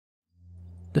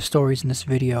The stories in this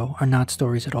video are not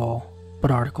stories at all,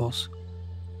 but articles.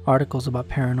 Articles about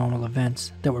paranormal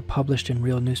events that were published in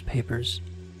real newspapers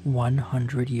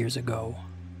 100 years ago.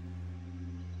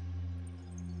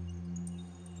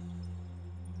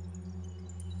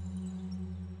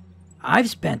 I've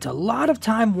spent a lot of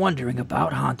time wondering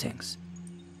about hauntings.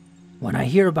 When I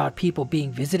hear about people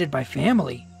being visited by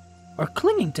family or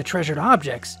clinging to treasured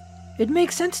objects, it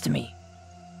makes sense to me.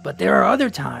 But there are other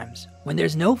times when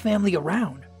there's no family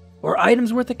around or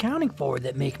items worth accounting for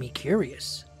that make me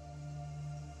curious.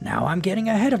 Now I'm getting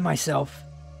ahead of myself,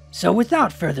 so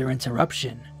without further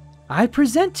interruption, I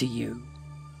present to you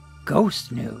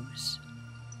Ghost News,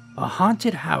 a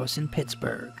haunted house in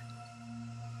Pittsburgh.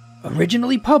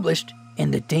 Originally published in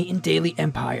the Dayton Daily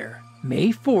Empire, May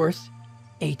 4th,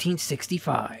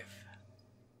 1865.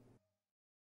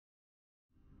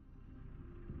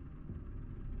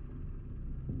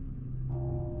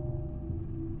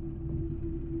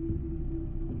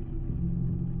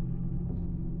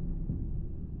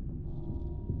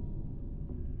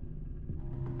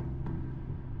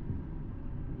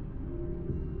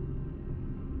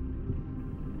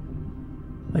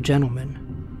 A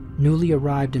gentleman, newly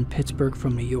arrived in Pittsburgh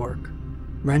from New York,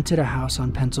 rented a house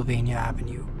on Pennsylvania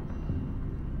Avenue.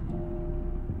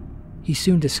 He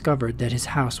soon discovered that his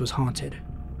house was haunted.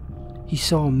 He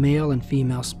saw male and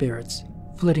female spirits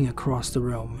flitting across the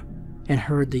room and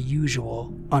heard the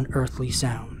usual unearthly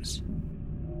sounds.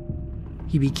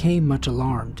 He became much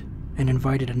alarmed and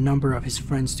invited a number of his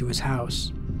friends to his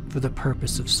house for the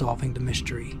purpose of solving the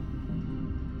mystery.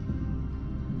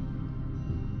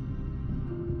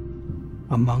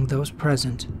 Among those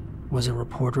present was a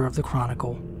reporter of the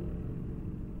Chronicle,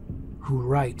 who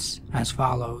writes as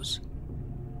follows.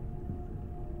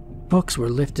 Books were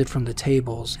lifted from the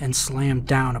tables and slammed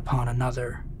down upon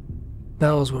another.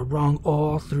 Bells were rung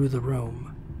all through the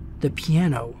room. The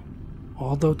piano,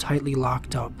 although tightly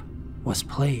locked up, was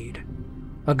played.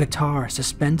 A guitar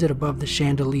suspended above the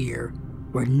chandelier,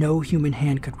 where no human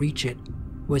hand could reach it,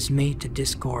 was made to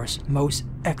discourse most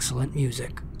excellent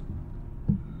music.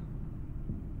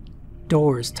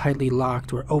 Doors tightly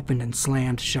locked were opened and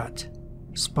slammed shut.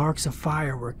 Sparks of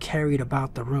fire were carried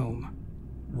about the room.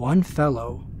 One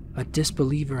fellow, a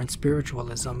disbeliever in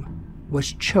spiritualism,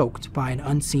 was choked by an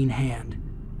unseen hand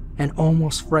and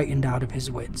almost frightened out of his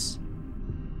wits.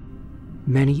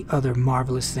 Many other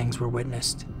marvelous things were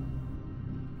witnessed.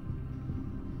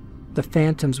 The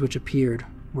phantoms which appeared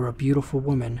were a beautiful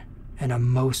woman and a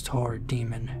most horrid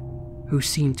demon, who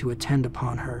seemed to attend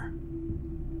upon her.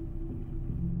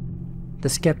 The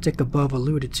skeptic above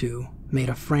alluded to made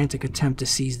a frantic attempt to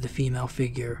seize the female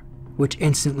figure, which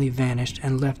instantly vanished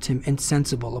and left him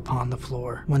insensible upon the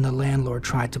floor when the landlord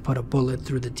tried to put a bullet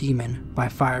through the demon by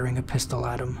firing a pistol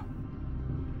at him.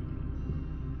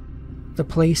 The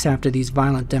place after these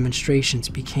violent demonstrations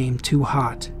became too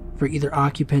hot for either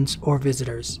occupants or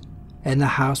visitors, and the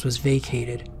house was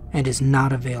vacated and is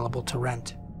not available to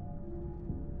rent.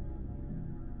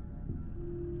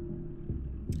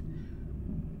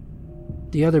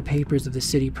 The other papers of the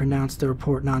city pronounce the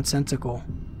report nonsensical,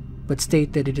 but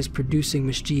state that it is producing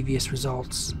mischievous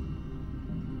results.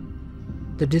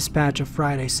 The Dispatch of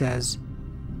Friday says,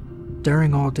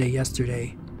 during all day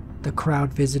yesterday, the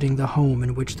crowd visiting the home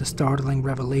in which the startling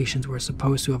revelations were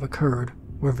supposed to have occurred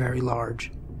were very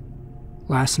large.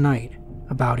 Last night,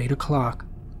 about 8 o'clock,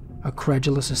 a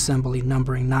credulous assembly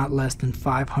numbering not less than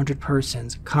 500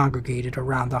 persons congregated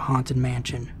around the haunted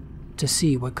mansion to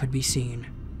see what could be seen.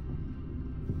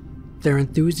 Their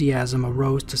enthusiasm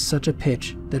arose to such a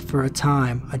pitch that for a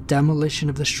time a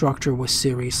demolition of the structure was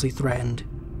seriously threatened,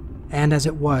 and as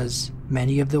it was,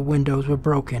 many of the windows were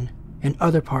broken and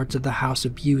other parts of the house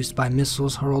abused by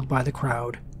missiles hurled by the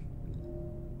crowd.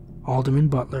 Alderman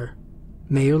Butler,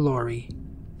 Mayor Laurie,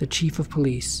 the Chief of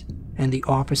Police, and the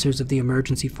officers of the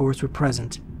emergency force were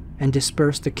present and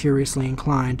dispersed the curiously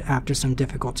inclined after some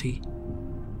difficulty.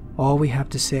 All we have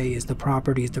to say is the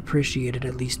property is depreciated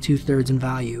at least 2/3 in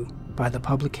value by the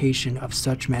publication of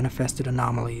such manifested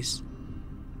anomalies.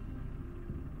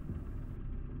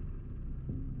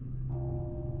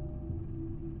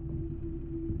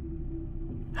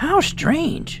 How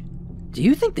strange! Do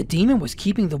you think the demon was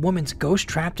keeping the woman's ghost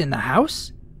trapped in the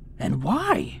house? And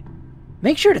why?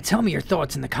 Make sure to tell me your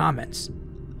thoughts in the comments.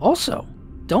 Also,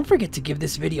 don't forget to give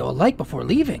this video a like before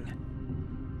leaving.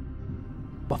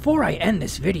 Before I end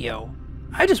this video,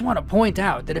 I just want to point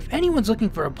out that if anyone's looking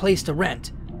for a place to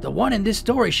rent, the one in this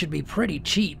story should be pretty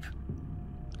cheap.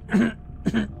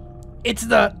 It's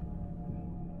the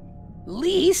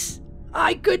least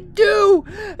I could do!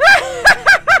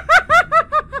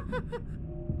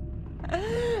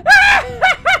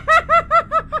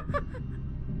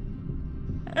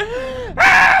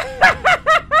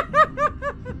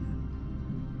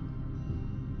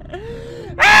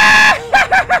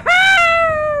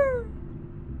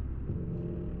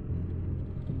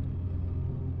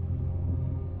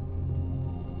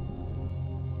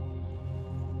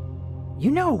 You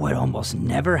know what almost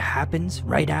never happens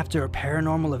right after a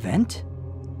paranormal event?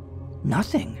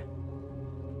 Nothing.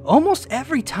 Almost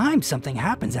every time something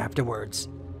happens afterwards.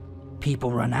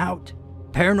 People run out,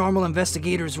 paranormal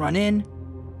investigators run in,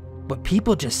 but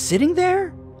people just sitting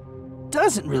there?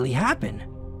 Doesn't really happen.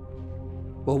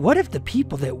 Well, what if the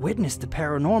people that witnessed the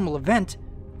paranormal event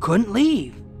couldn't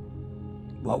leave?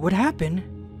 What would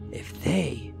happen if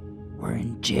they were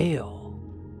in jail?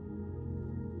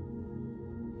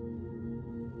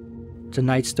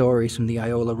 Tonight's stories from the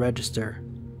Iola Register,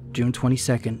 June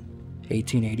 22nd,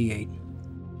 1888.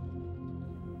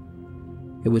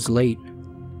 It was late,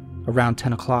 around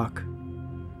 10 o'clock.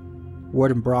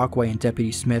 Warden Brockway and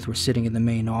Deputy Smith were sitting in the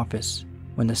main office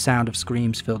when the sound of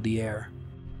screams filled the air.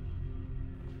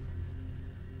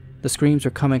 The screams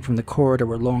were coming from the corridor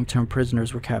where long-term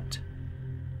prisoners were kept.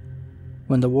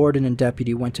 When the warden and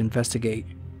deputy went to investigate,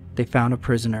 they found a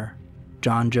prisoner,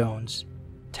 John Jones,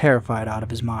 terrified out of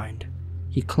his mind.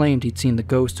 He claimed he'd seen the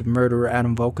ghost of murderer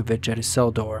Adam Volkovich at his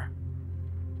cell door.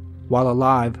 While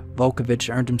alive,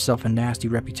 Volkovich earned himself a nasty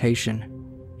reputation.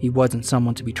 He wasn't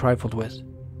someone to be trifled with.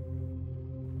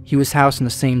 He was housed in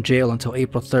the same jail until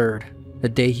April 3rd, the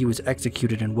day he was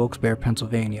executed in Wilkes-Barre,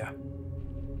 Pennsylvania.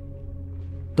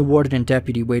 The warden and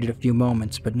deputy waited a few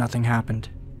moments, but nothing happened.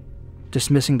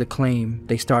 Dismissing the claim,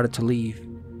 they started to leave,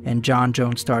 and John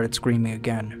Jones started screaming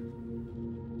again.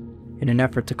 In an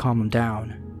effort to calm him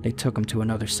down, they took him to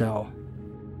another cell.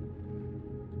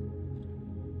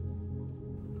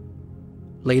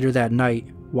 Later that night,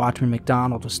 Watchman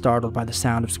McDonald was startled by the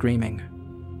sound of screaming.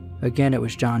 Again, it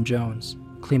was John Jones,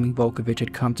 claiming Volkovich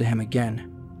had come to him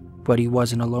again, but he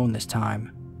wasn't alone this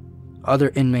time.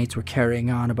 Other inmates were carrying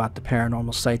on about the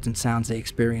paranormal sights and sounds they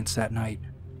experienced that night.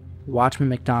 Watchman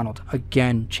McDonald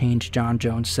again changed John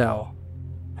Jones' cell.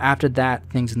 After that,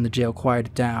 things in the jail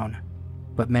quieted down,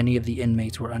 but many of the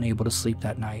inmates were unable to sleep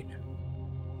that night.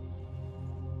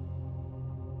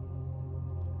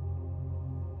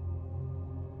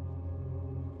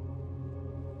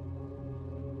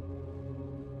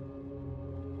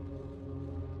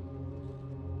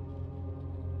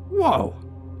 Whoa!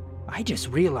 I just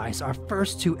realized our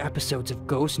first 2 episodes of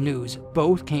Ghost News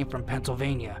both came from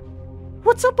Pennsylvania.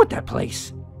 What's up with that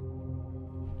place?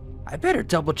 I better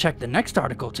double check the next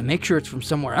article to make sure it's from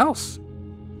somewhere else.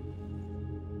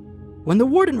 When the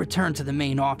warden returned to the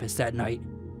main office that night,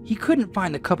 he couldn't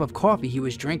find the cup of coffee he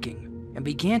was drinking and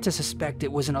began to suspect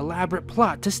it was an elaborate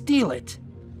plot to steal it.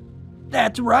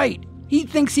 That's right, he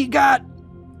thinks he got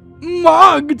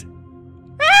mugged!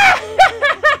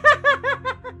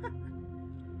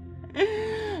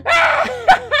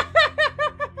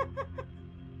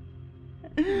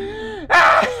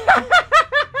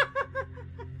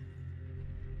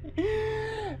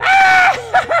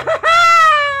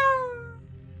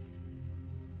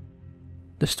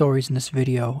 The stories in this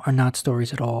video are not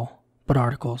stories at all, but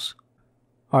articles.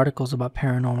 Articles about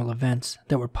paranormal events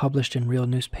that were published in real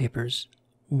newspapers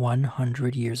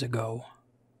 100 years ago.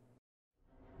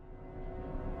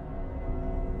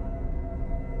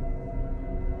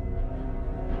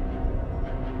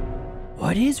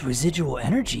 What is residual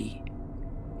energy?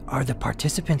 Are the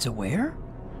participants aware?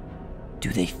 Do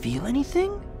they feel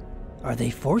anything? Are they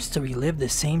forced to relive the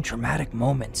same traumatic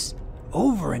moments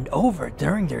over and over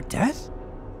during their death?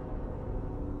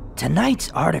 Tonight's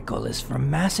article is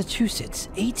from Massachusetts,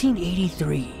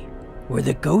 1883, where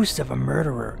the ghost of a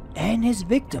murderer and his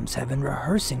victims have been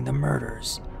rehearsing the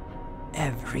murders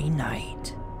every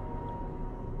night.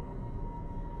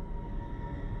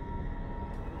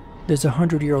 There's a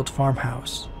 100-year-old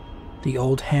farmhouse, the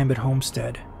old Hammett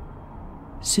Homestead,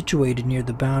 situated near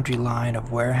the boundary line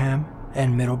of Wareham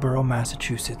and Middleborough,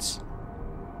 Massachusetts.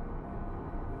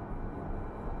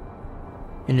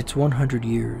 In its 100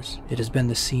 years, it has been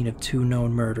the scene of 2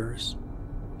 known murders,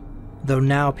 though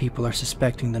now people are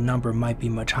suspecting the number might be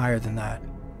much higher than that.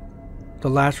 The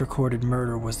last recorded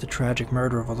murder was the tragic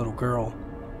murder of a little girl.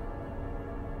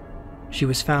 She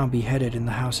was found beheaded in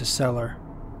the house's cellar.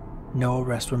 No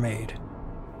arrests were made.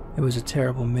 It was a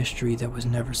terrible mystery that was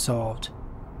never solved,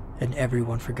 and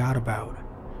everyone forgot about,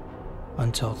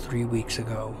 until 3 weeks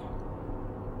ago.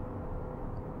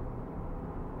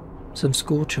 Some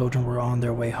school children were on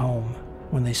their way home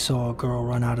when they saw a girl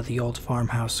run out of the old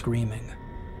farmhouse screaming.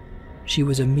 She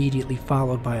was immediately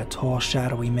followed by a tall,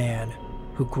 shadowy man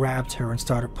who grabbed her and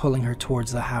started pulling her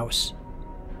towards the house.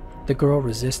 The girl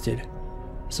resisted,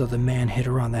 so the man hit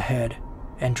her on the head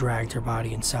and dragged her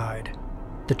body inside.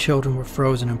 The children were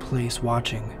frozen in place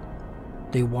watching.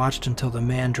 They watched until the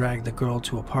man dragged the girl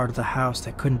to a part of the house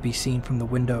that couldn't be seen from the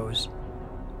windows.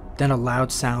 Then a loud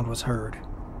sound was heard,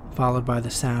 followed by the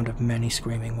sound of many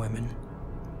screaming women.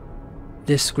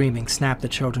 This screaming snapped the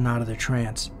children out of their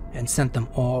trance and sent them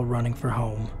all running for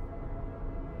home.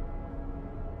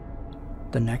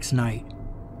 The next night,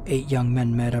 8 young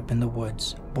men met up in the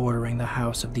woods bordering the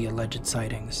house of the alleged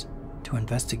sightings to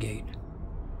investigate.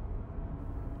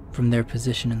 From their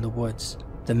position in the woods,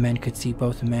 the men could see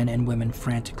both men and women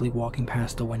frantically walking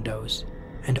past the windows,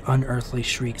 and unearthly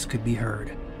shrieks could be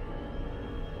heard.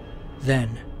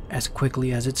 Then, as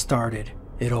quickly as it started,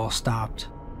 it all stopped.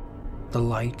 The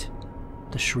light,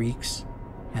 the shrieks,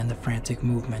 and the frantic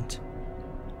movement,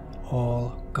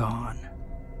 all gone.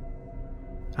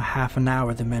 A half an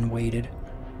hour the men waited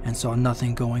and saw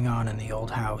nothing going on in the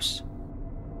old house.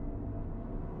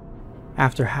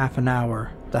 After half an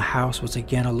hour, the house was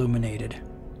again illuminated.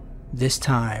 This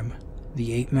time,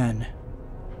 the 8 men,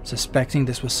 suspecting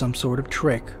this was some sort of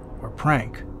trick or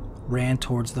prank, ran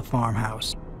towards the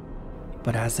farmhouse.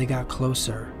 But as they got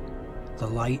closer, the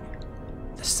light,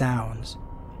 the sounds,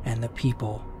 and the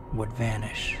people would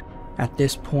vanish. At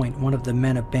this point, one of the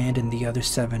men abandoned the other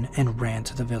 7 and ran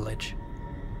to the village.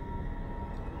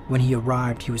 When he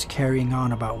arrived, he was carrying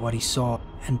on about what he saw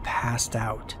and passed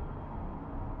out.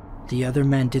 The other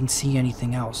men didn't see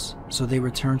anything else, so they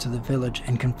returned to the village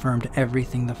and confirmed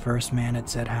everything the first man had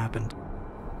said happened.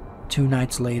 2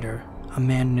 nights later, a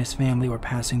man and his family were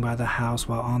passing by the house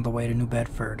while on the way to New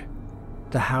Bedford.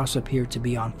 The house appeared to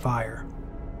be on fire.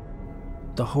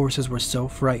 The horses were so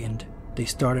frightened, they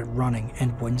started running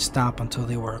and wouldn't stop until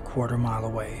they were a quarter mile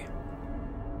away.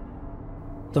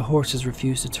 The horses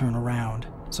refused to turn around,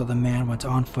 so the man went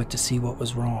on foot to see what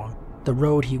was wrong. The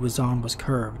road he was on was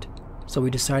curved, so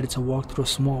he decided to walk through a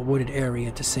small wooded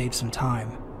area to save some time.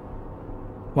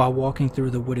 While walking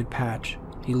through the wooded patch,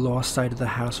 he lost sight of the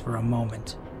house for a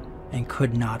moment and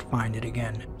could not find it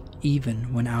again,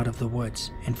 even when out of the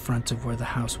woods in front of where the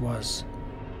house was.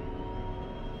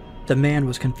 The man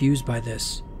was confused by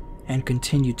this and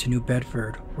continued to New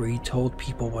Bedford, where he told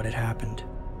people what had happened.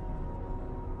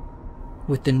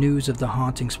 With the news of the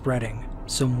haunting spreading,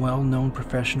 some well-known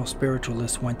professional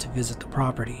spiritualists went to visit the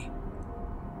property.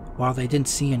 While they didn't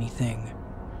see anything,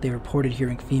 they reported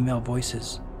hearing female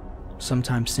voices,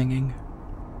 sometimes singing,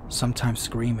 sometimes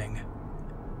screaming,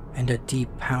 and a deep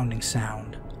pounding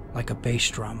sound like a bass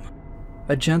drum.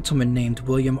 A gentleman named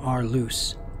William R.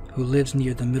 Luce, who lives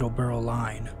near the Middleborough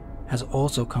line, has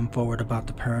also come forward about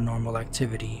the paranormal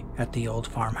activity at the old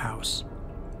farmhouse.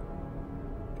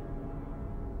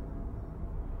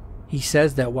 He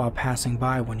says that while passing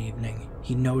by one evening,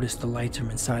 he noticed the lights from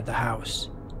inside the house.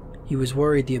 He was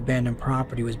worried the abandoned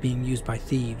property was being used by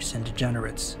thieves and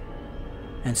degenerates,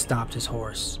 and stopped his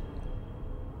horse.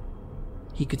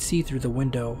 He could see through the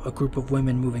window a group of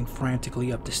women moving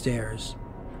frantically up the stairs.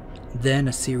 Then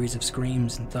a series of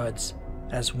screams and thuds,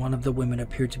 as one of the women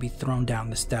appeared to be thrown down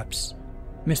the steps.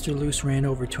 Mr. Luce ran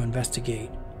over to investigate,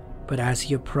 but as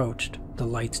he approached, the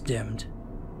lights dimmed.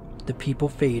 The people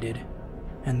faded,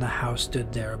 and the house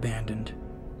stood there abandoned.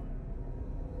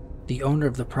 The owner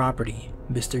of the property,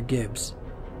 Mr. Gibbs,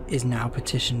 is now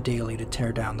petitioned daily to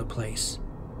tear down the place.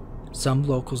 Some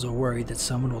locals are worried that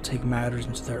someone will take matters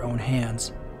into their own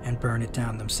hands and burn it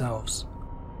down themselves.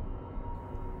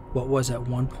 What was at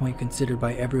one point considered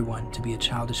by everyone to be a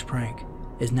childish prank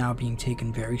is now being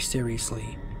taken very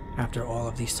seriously after all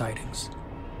of these sightings.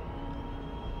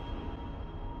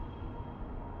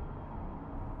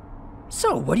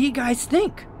 So, what do you guys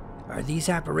think? Are these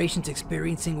apparitions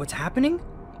experiencing what's happening?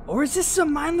 Or is this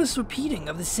some mindless repeating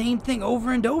of the same thing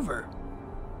over and over?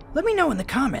 Let me know in the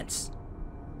comments.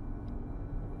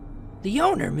 The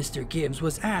owner, Mr. Gibbs,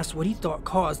 was asked what he thought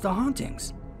caused the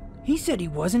hauntings. He said he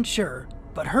wasn't sure,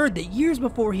 but heard that years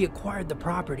before he acquired the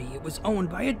property, it was owned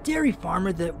by a dairy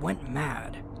farmer that went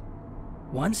mad.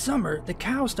 One summer, the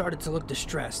cows started to look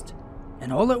distressed,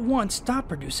 and all at once stopped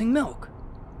producing milk.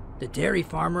 The dairy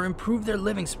farmer improved their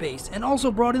living space and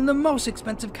also brought in the most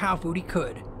expensive cow food he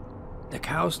could. The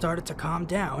cows started to calm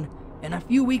down, and a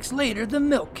few weeks later, the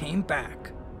milk came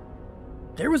back.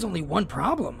 There was only one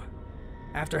problem.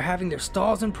 After having their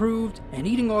stalls improved and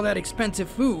eating all that expensive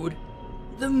food,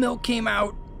 the milk came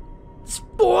out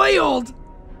spoiled!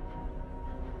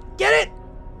 Get it?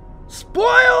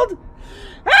 Spoiled?